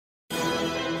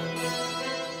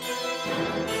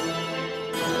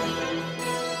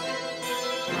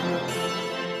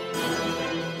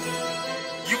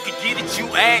it, you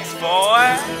ask for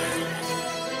it.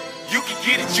 You can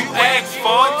get it, you ask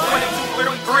for it. 22 with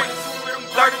them bricks,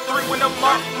 33 when I'm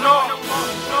up north.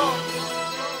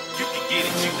 You can get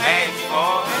it, you ask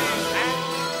for it.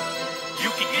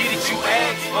 You can get it, you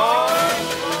ask for it.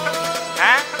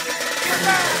 Huh?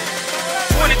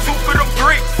 22 for them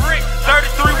bricks,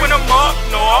 33 when I'm up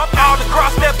north. All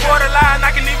across that borderline,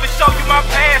 I can even show you my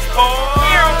passport.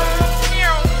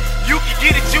 You can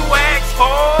get it, you ask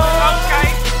for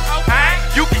it.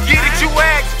 You can get it, you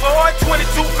ask for it. 22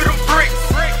 for them bricks,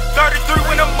 33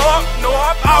 when I'm up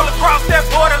north. All across that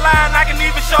borderline, I can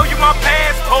even show you my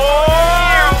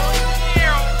passport.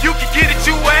 You can get it,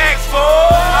 you ask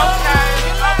for it.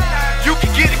 You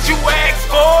can get it, you ask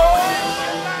for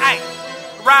it.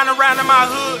 Riding around in my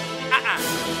hood.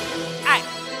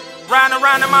 Riding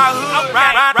around in my hood.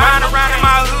 Riding around in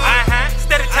my hood.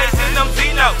 Steady chasing them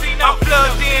Zeno. I'm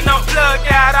plugged in, I'm plugged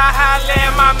out. I holla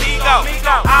at my amigo.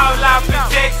 All up in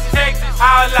Texas,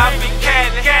 all up in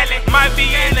Cali. Might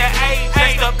be in the A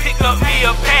just to pick up me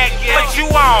a package. What you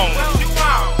on?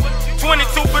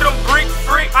 22 for them bricks.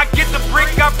 I get the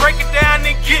brick, I break it down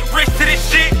and get rich to this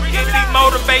shit. See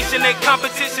motivation and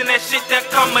competition, that shit that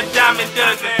come a dime a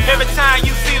dozen. Every time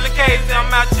you see A-Kazy,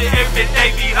 I'm out here every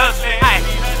day be hustling.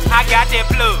 I got that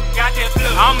plug,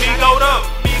 I'm Migo'd up.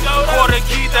 Quarter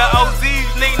key to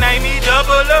OZ's, nickname me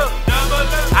double up.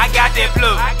 I got that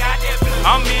plug,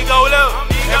 I'm Migo'd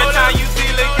up. Every time you see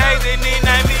A-Kazy,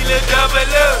 nickname me Lil Double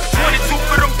Up. 22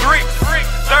 for them bricks,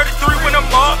 33 when I'm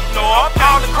up north.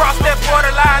 All across that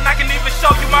borderline, I can even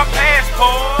show you my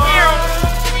passport.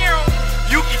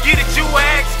 You can get it, you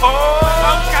ask for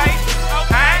it.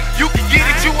 You can get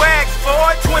it, you ask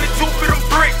for it. 22 for them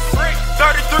bricks,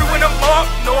 33 when I'm up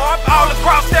north. All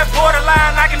across that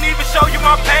borderline, I can even show you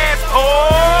my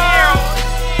passport.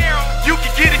 You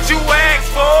can get it, you ask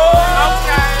for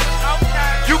it.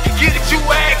 You can get it, you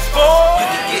ask for it. You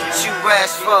can get it, you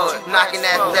ask for it. Knocking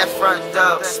at that front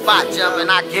door, spot jumping,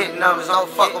 I get numbers. Don't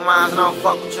fuck with mine, don't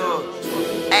fuck with yours.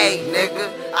 Hey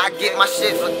nigga, I get my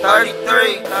shit for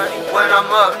 33. When I'm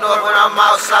up north, when I'm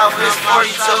out south, it's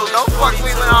 42. Don't fuck with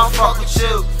me when I don't fuck with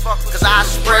you, cause I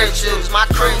spread juice. My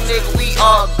crew nigga, we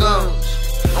all goons,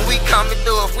 and we coming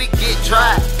through if we get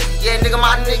dry. Yeah nigga,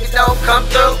 my nigga don't come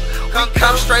through. We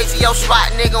come straight to your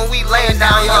spot, nigga, we layin'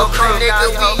 down your crew,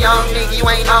 nigga. We young nigga, you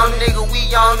ain't no nigga. We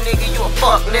young nigga, you a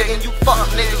fuck nigga. You fuck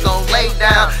niggas gon' lay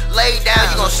down,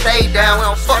 you gon' stay down. We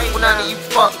don't fuck with none of you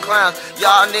fuck clowns.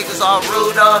 Y'all niggas all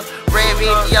rude up. Ran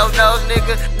me into your nose,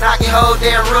 nigga. Knock your whole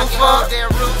damn roof up.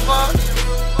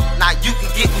 Now you can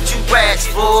get what you ask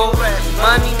for.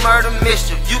 Money, murder,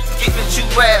 mischief. You can get what you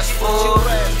ask for.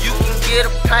 You can get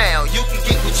a pound. You can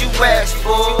get what you ask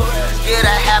for. Get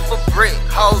a half a brick.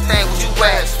 Whole thing what you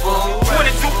ask for.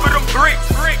 22 for them bricks,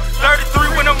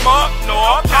 33 when I'm up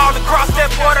north. All across that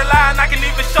borderline, I can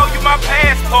even show you my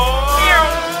passport.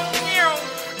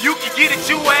 You can get it,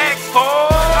 you ask for.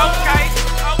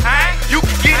 You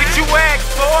can get it, you ask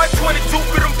for. 22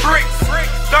 for them bricks,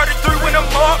 33 when I'm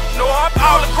up north.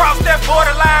 All across that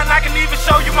borderline, I can even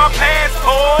show you my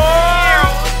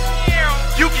passport.